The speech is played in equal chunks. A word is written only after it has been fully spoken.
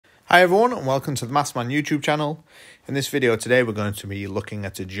Hi everyone and welcome to the Mathsman YouTube channel. In this video today we're going to be looking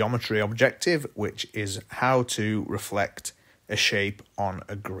at a geometry objective, which is how to reflect a shape on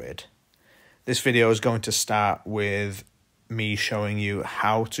a grid. This video is going to start with me showing you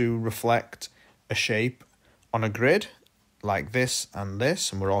how to reflect a shape on a grid like this, and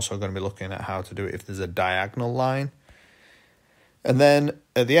we're also going to be looking at how to do it if there's a diagonal line. And then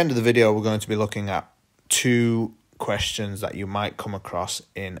at the end of the video we're going to be looking at two questions that you might come across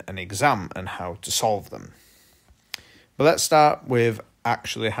in an exam and how to solve them. But let's start with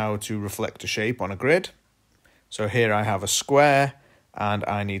actually how to reflect a shape on a grid. So here I have a square and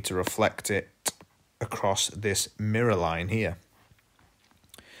I need to reflect it across this mirror line here.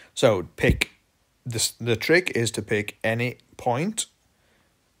 So pick this, the trick is to pick any point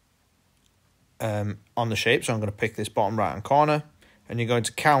on the shape. So I'm going to pick this bottom right hand corner and you're going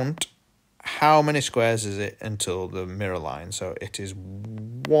to count how many squares is it until the mirror line. So it is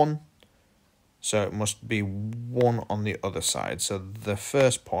 1, so it must be 1 on the other side. So the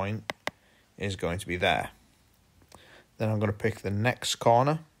first point is going to be there. Then I'm going to pick the next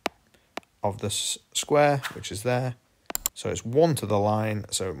corner of the square, which is there. So it's 1 to the line,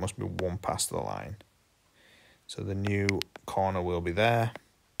 so it must be 1 past the line. So the new corner will be there.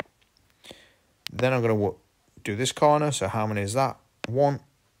 Then I'm going to do this corner. So how many is that? 1,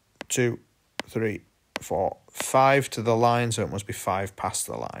 2, 3, 4, 5 to the line, so it must be 5 past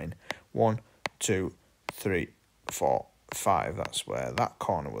the line. 1, 2, 3, 4, 5. That's where that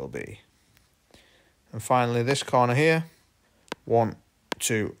corner will be. And finally, this corner here. 1,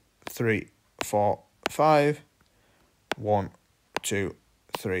 2, 3, 4, 5. 1, 2,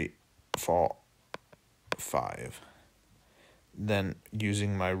 3, 4, 5. Then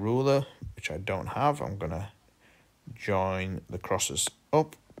using my ruler, which I don't have, I'm going to join the crosses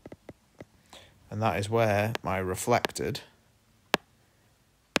up. And that is where my reflected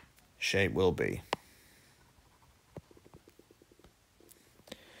shape will be.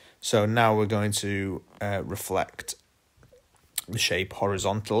 So now we're going to reflect the shape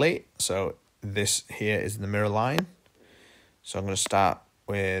horizontally. So this here is the mirror line. So I'm going to start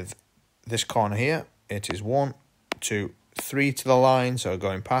with this corner here. It is 1, 2, 3 to the line. So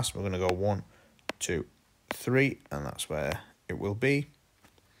going past, we're going to go 1, 2, 3, and that's where it will be.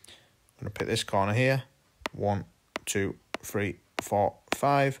 I'm going to pick this corner here. 1, 2, 3, 4,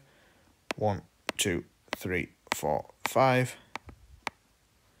 5. 1, 2, 3, 4, 5.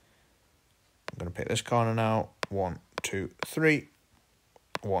 I'm going to pick this corner now. 1, 2, 3.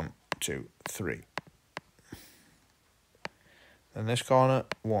 1, 2, 3. Then this corner.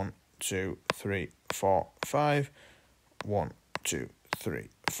 1, 2, 3, 4, 5. 1, 2, 3,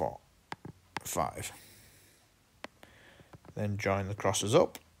 4, 5. Then join the crosses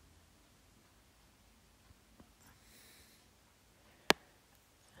up.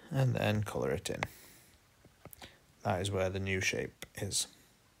 And then colour it in. That is where the new shape is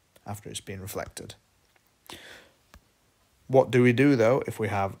after it's been reflected. What do we do though if we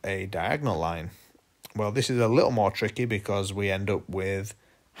have a diagonal line? Well, this is a little more tricky because we end up with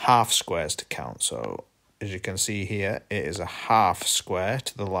half squares to count. So as you can see here, it is a half square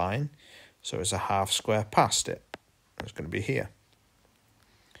to the line. So it's a half square past it. It's going to be here.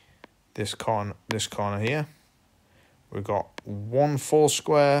 This corner here. We've got 1 full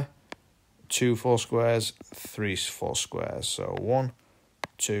square, 2 full squares, 3 full squares. So 1,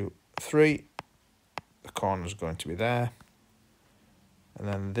 2, 3. The corner is going to be there. And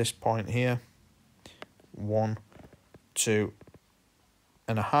then this point here, 1, 2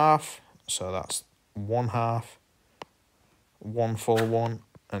 and a half. So that's 1 half, 1 full one,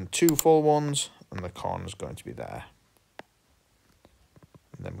 and 2 full ones. And the corner is going to be there.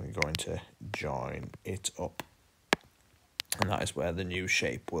 And then we're going to join it up. And that is where the new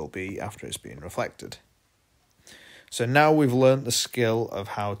shape will be after it's been reflected. So now we've learnt the skill of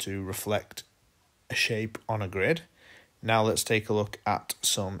how to reflect a shape on a grid. Now let's take a look at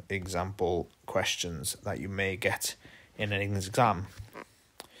some example questions that you may get in an exam.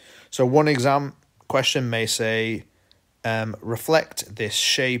 So one exam question may say, reflect this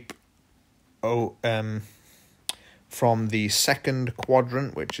shape from the second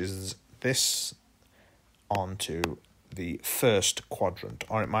quadrant, which is this, onto the first quadrant,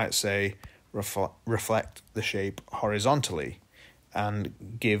 or it might say reflect the shape horizontally and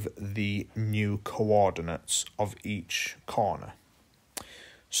give the new coordinates of each corner.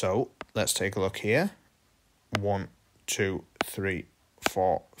 So let's take a look here. 1, 2, 3,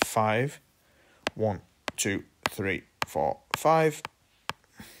 4, 5. 1, 2, 3, 4, 5.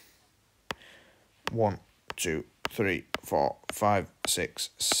 1, 2, 3, 4, 5, 6,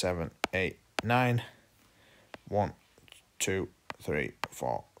 7, 8, 9. 1, 2, 3,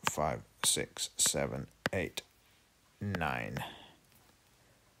 4, 5, 6, 7, 8, 9.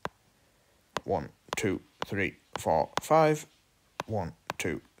 1, 2, 3, 4, 5. 1,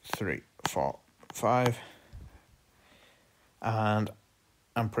 2, 3, 4, 5. And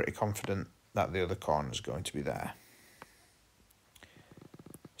I'm pretty confident that the other corner is going to be there.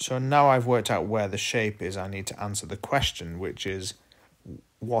 So now I've worked out where the shape is, I need to answer the question, which is,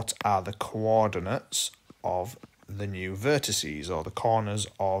 what are the coordinates of the new vertices, or the corners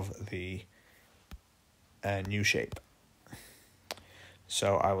of the new shape?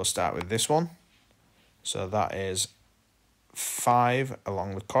 So I will start with this one. So that is 5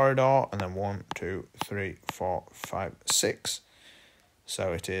 along the corridor, and then 1, 2, 3, 4, 5, 6.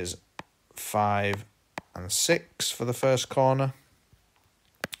 So it is 5 and 6 for the first corner.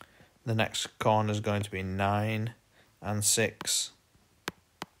 The next corner is going to be 9 and 6.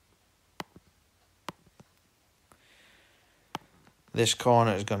 This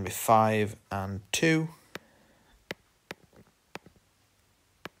corner is going to be 5 and 2.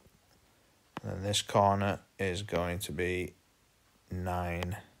 And then this corner is going to be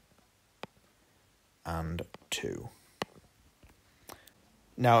 9 and 2.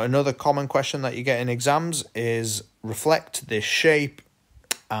 Now, another common question that you get in exams is reflect this shape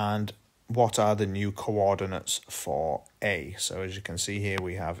and what are the new coordinates for A. So as you can see here,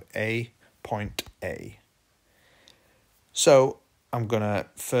 we have A, point A. So I'm going to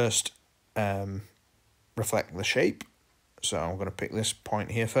first reflect the shape. So I'm going to pick this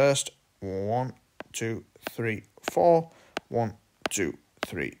point here first. 1, 2, 3, 4. 1, 2,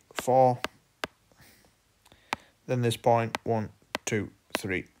 3, 4. Then this point, 1, 2,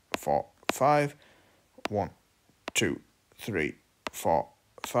 3, 4, 5. 1, 2, 3, 4,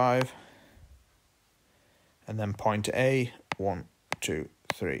 5. And then point A, 1, 2,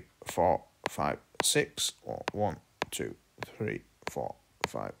 3, 4, 5, 6. Or 1, 2, 3, 4,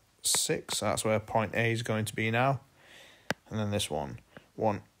 5, 6. So that's where point A is going to be now. And then this one,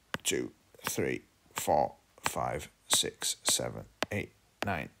 1, 2, 3, 4, 5, 6, 7, 8,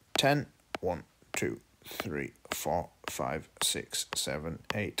 9, 10. 1, 2, 3, 4, 5, 6, 7,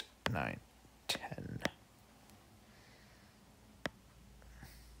 8, 9, 10.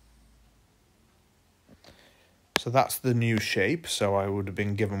 So that's the new shape. So I would have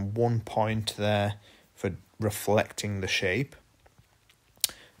been given 1 point there for reflecting the shape.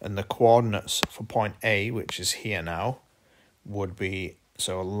 And the coordinates for point A, which is here now, would be,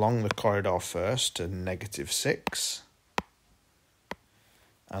 so along the corridor first to -6.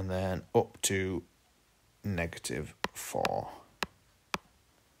 And then up to -4.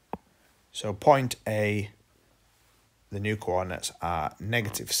 So point A, the new coordinates are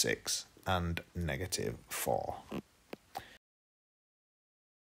 -6 and -4.